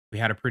We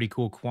had a pretty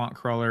cool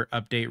QuantCrawler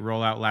update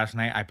rollout last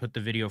night. I put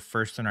the video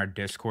first in our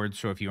Discord,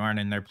 so if you aren't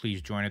in there,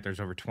 please join it. There's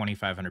over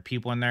 2,500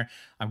 people in there.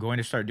 I'm going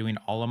to start doing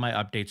all of my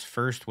updates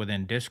first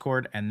within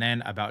Discord, and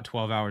then about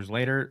 12 hours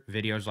later,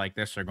 videos like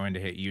this are going to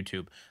hit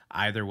YouTube.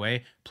 Either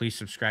way, please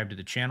subscribe to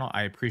the channel.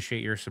 I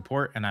appreciate your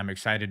support, and I'm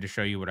excited to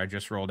show you what I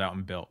just rolled out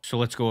and built. So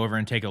let's go over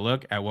and take a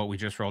look at what we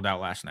just rolled out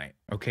last night.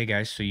 Okay,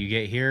 guys, so you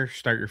get here,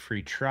 start your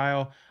free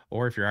trial.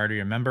 Or if you're already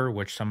a member,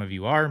 which some of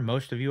you are,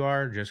 most of you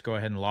are, just go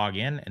ahead and log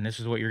in. And this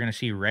is what you're going to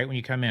see right when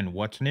you come in.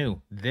 What's new?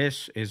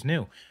 This is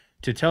new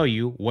to tell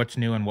you what's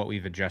new and what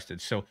we've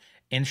adjusted. So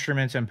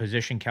instruments and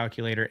position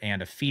calculator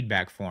and a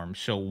feedback form.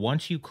 So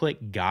once you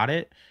click got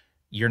it,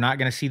 you're not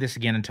going to see this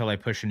again until I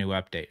push a new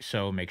update.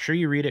 So make sure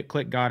you read it,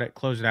 click got it,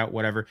 close it out,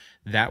 whatever.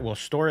 That will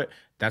store it.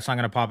 That's not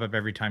going to pop up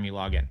every time you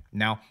log in.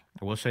 Now,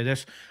 I will say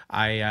this.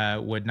 I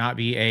would not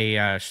be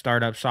a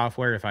startup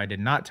software if I did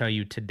not tell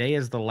you today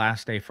is the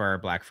last day for our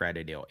Black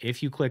Friday deal.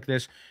 If you click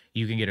this,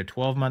 you can get a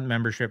 12-month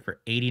membership for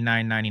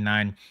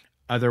 $89.99.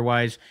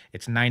 Otherwise,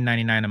 it's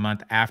 $9.99 a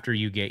month after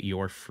you get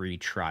your free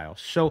trial.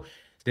 So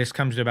this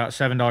comes to about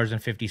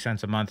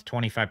 $7.50 a month,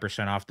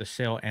 25% off. The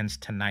sale ends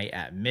tonight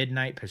at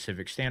midnight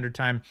Pacific Standard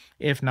Time.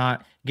 If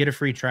not, get a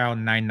free trial,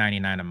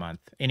 $9.99 a month.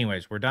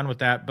 Anyways, we're done with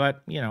that,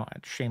 but you know, I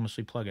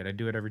shamelessly plug it. I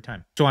do it every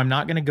time. So I'm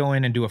not going to go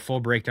in and do a full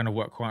breakdown of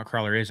what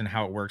QuantCrawler is and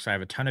how it works. I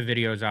have a ton of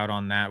videos out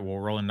on that. We'll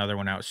roll another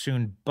one out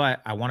soon,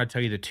 but I want to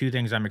tell you the two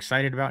things I'm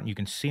excited about, and you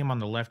can see them on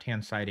the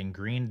left-hand side in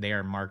green. They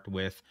are marked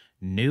with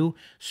new,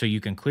 so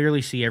you can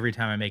clearly see every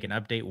time I make an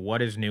update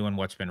what is new and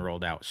what's been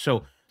rolled out.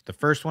 So the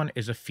first one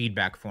is a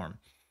feedback form.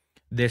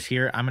 This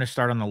here, I'm going to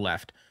start on the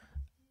left.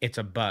 It's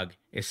a bug.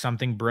 Is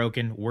something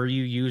broken? Were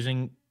you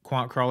using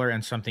QuantCrawler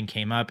and something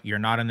came up? You're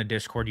not in the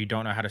Discord. You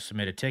don't know how to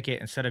submit a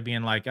ticket. Instead of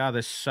being like, oh,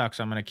 this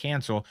sucks, I'm going to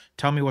cancel.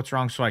 Tell me what's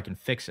wrong so I can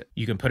fix it.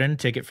 You can put in a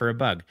ticket for a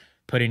bug.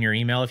 Put in your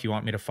email if you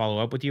want me to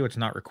follow up with you. It's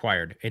not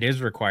required. It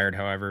is required,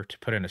 however, to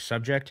put in a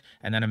subject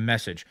and then a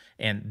message.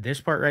 And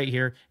this part right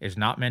here is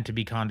not meant to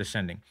be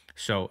condescending.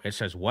 So it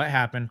says, what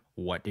happened?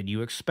 What did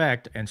you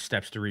expect? And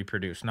steps to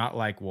reproduce. Not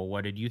like, well,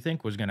 what did you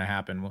think was going to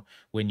happen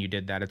when you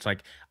did that? It's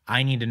like,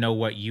 I need to know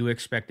what you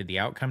expected the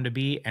outcome to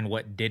be and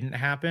what didn't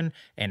happen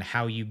and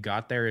how you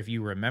got there if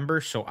you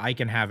remember, so I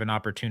can have an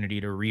opportunity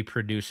to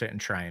reproduce it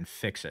and try and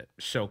fix it.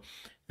 So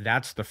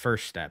that's the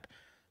first step.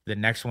 The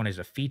next one is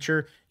a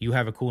feature. You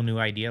have a cool new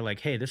idea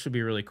like, hey, this would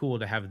be really cool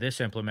to have this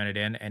implemented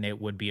in, and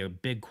it would be a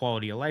big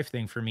quality of life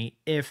thing for me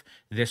if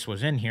this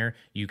was in here.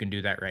 You can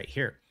do that right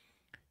here.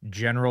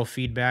 General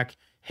feedback.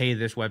 Hey,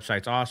 this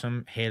website's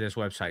awesome. Hey, this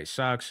website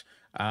sucks.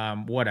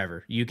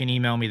 Whatever. You can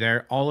email me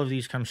there. All of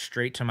these come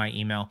straight to my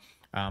email.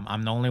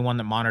 I'm the only one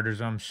that monitors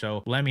them.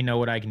 So let me know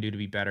what I can do to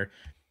be better.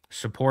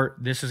 Support.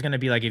 This is going to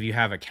be like if you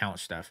have account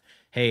stuff.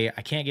 Hey,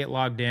 I can't get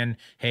logged in.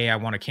 Hey, I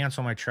want to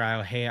cancel my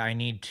trial. Hey, I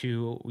need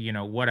to,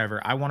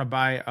 whatever. I want to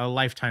buy a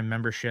lifetime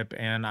membership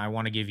and I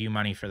want to give you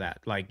money for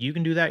that. Like, you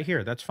can do that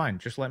here. That's fine.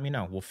 Just let me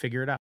know. We'll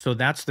figure it out. So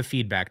that's the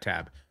feedback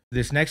tab.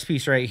 This next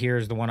piece right here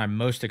is the one I'm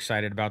most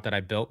excited about that I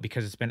built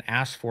because it's been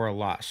asked for a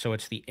lot. So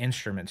it's the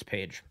instruments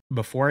page.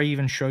 Before I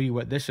even show you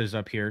what this is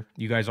up here,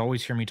 you guys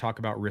always hear me talk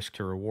about risk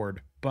to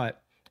reward,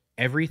 but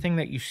everything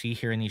that you see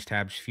here in these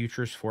tabs,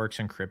 futures, Forex,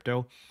 and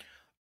crypto,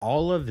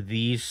 all of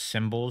these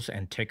symbols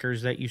and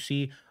tickers that you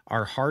see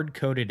are hard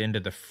coded into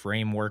the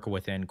framework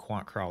within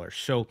QuantCrawler.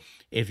 So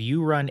if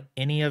you run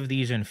any of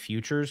these in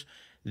futures,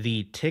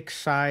 the tick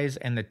size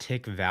and the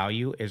tick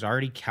value is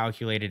already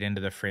calculated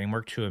into the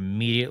framework to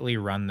immediately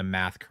run the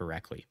math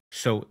correctly.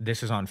 So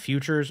this is on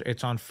futures,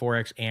 it's on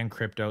Forex and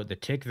crypto, the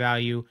tick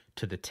value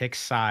to the tick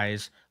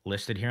size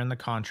listed here in the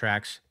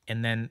contracts.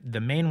 And then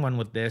the main one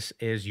with this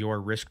is your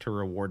risk to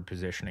reward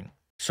positioning.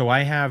 So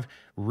I have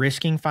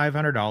risking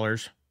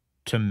 $500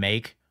 to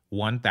make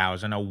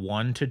 1,000, a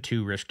 1 to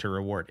 2 risk to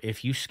reward.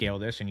 If you scale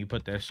this and you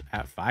put this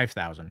at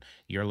 5,000,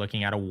 you're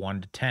looking at a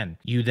 1 to 10.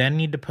 You then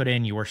need to put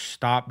in your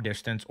stop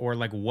distance or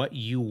like what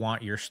you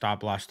want your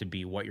stop loss to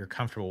be, what you're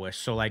comfortable with.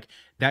 So like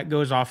that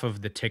goes off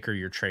of the ticker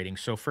you're trading.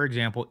 So for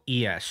example,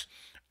 ES,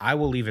 I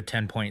will leave a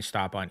 10-point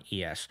stop on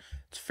ES.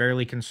 It's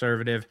fairly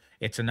conservative.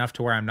 It's enough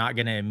to where I'm not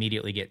going to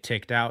immediately get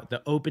ticked out.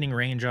 The opening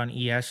range on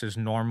ES is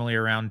normally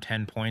around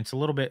 10 points, a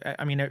little bit.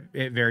 I mean,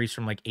 it varies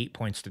from like 8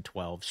 points to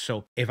 12.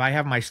 So if I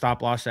have my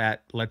stop loss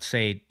at, let's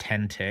say,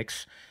 10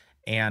 ticks,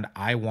 and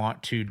I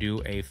want to do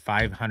a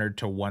 $500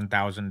 to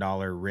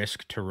 $1,000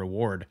 risk to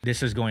reward,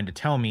 this is going to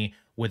tell me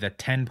with a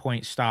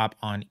 10-point stop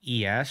on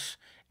ES,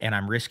 and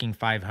I'm risking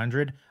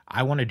 500,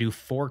 I want to do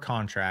 4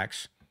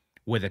 contracts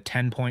with a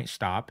 10-point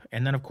stop.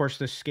 And then of course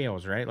this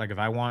scales, right? Like if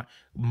I want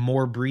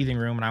more breathing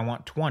room and I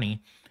want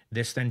 20,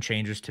 this then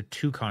changes to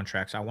 2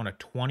 contracts. I want a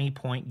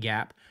 20-point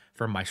gap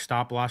from my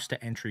stop loss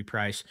to entry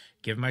price,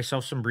 give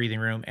myself some breathing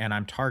room, and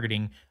I'm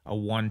targeting a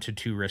 1 to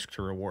 2 risk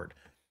to reward.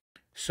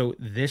 So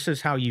this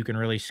is how you can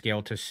really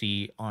scale to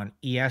see on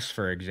ES,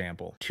 for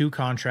example, 2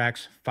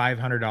 contracts,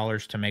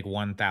 $500 to make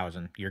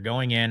 1,000. You're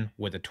going in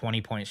with a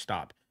 20-point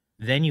stop.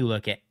 Then you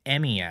look at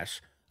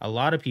MES, A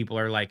lot of people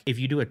are like, if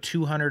you do a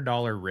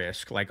 $200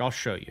 risk, like I'll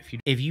show you,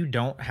 if you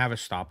don't have a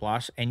stop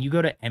loss and you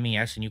go to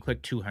MES and you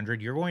click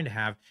 200, you're going to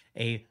have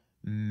a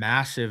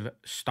massive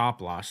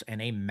stop loss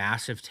and a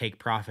massive take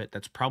profit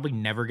that's probably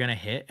never going to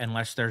hit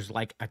unless there's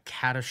like a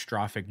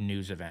catastrophic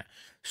news event.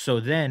 So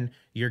then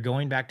you're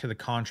going back to the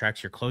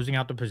contracts, you're closing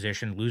out the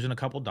position, losing a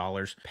couple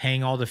dollars,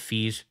 paying all the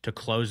fees to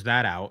close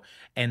that out.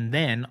 And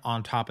then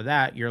on top of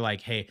that, you're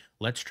like, hey,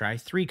 let's try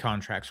 3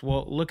 contracts.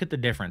 Well, look at the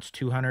difference,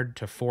 200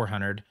 to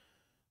 400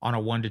 on a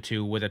 1 to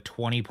 2 with a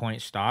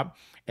 20-point stop.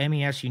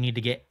 MES, you need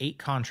to get 8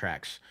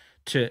 contracts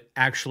to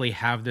actually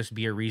have this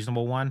be a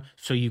reasonable one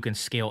so you can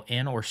scale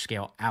in or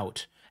scale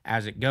out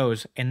as it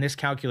goes. And this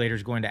calculator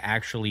is going to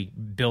actually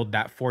build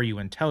that for you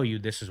and tell you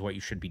this is what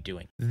you should be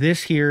doing.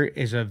 This here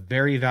is a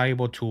very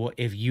valuable tool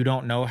if you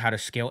don't know how to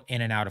scale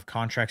in and out of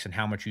contracts and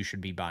how much you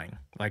should be buying.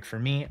 Like for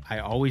me, I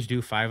always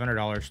do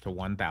 $500 to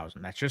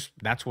 1,000.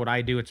 That's what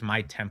I do. It's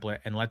my template.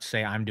 And let's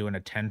say I'm doing a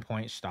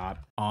 10-point stop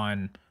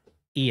on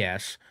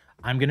ES.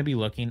 I'm going to be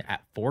looking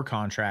at 4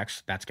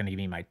 contracts. That's going to give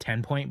me my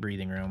 10-point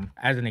breathing room.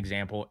 As an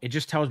example, it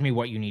just tells me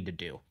what you need to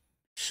do.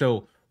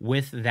 So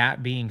with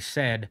that being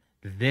said,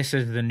 this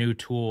is the new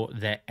tool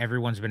that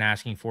everyone's been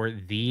asking for.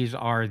 These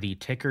are the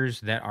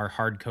tickers that are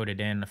hard coded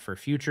in for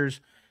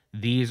futures.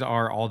 These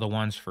are all the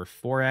ones for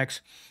Forex.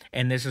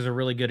 And this is a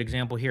really good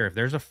example here. If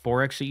there's a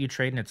Forex that you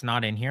trade and it's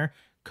not in here,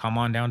 come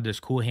on down to this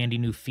cool handy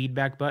new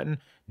feedback button,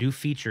 do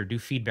feature, do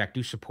feedback,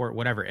 do support,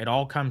 whatever.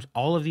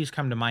 All of these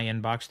come to my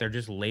inbox. They're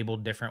just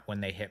labeled different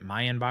when they hit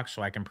my inbox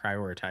so I can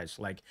prioritize.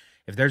 Like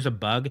if there's a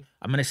bug,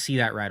 I'm going to see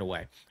that right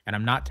away. And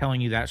I'm not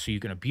telling you that so you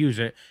can abuse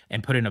it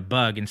and put in a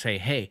bug and say,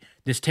 hey,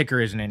 this ticker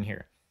isn't in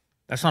here.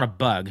 That's not a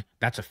bug.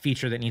 That's a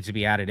feature that needs to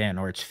be added in,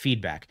 or it's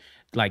feedback.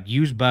 Like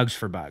use bugs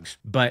for bugs.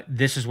 But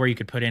this is where you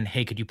could put in,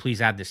 hey, could you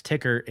please add this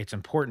ticker? It's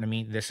important to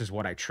me. This is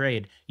what I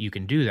trade. You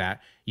can do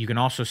that. You can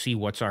also see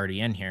what's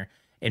already in here.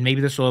 And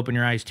maybe this will open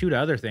your eyes too to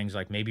other things.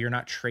 Like maybe you're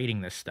not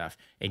trading this stuff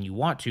and you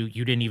want to,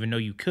 you didn't even know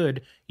you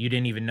could. You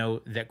didn't even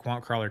know that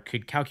QuantCrawler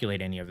could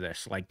calculate any of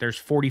this. Like there's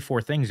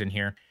 44 things in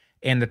here.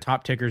 And the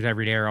top tickers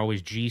every day are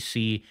always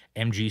GC,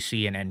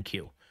 MGC, and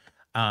NQ.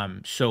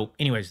 So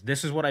anyways,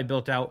 this is what I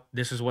built out.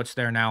 This is what's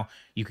there now.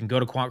 You can go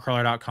to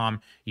quantcrawler.com.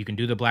 You can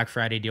do the Black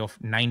Friday deal,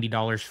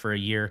 $90 for a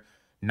year,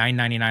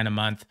 $9.99 a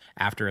month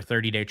after a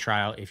 30-day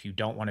trial if you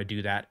don't want to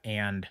do that,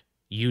 and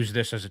use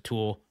this as a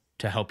tool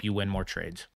to help you win more trades.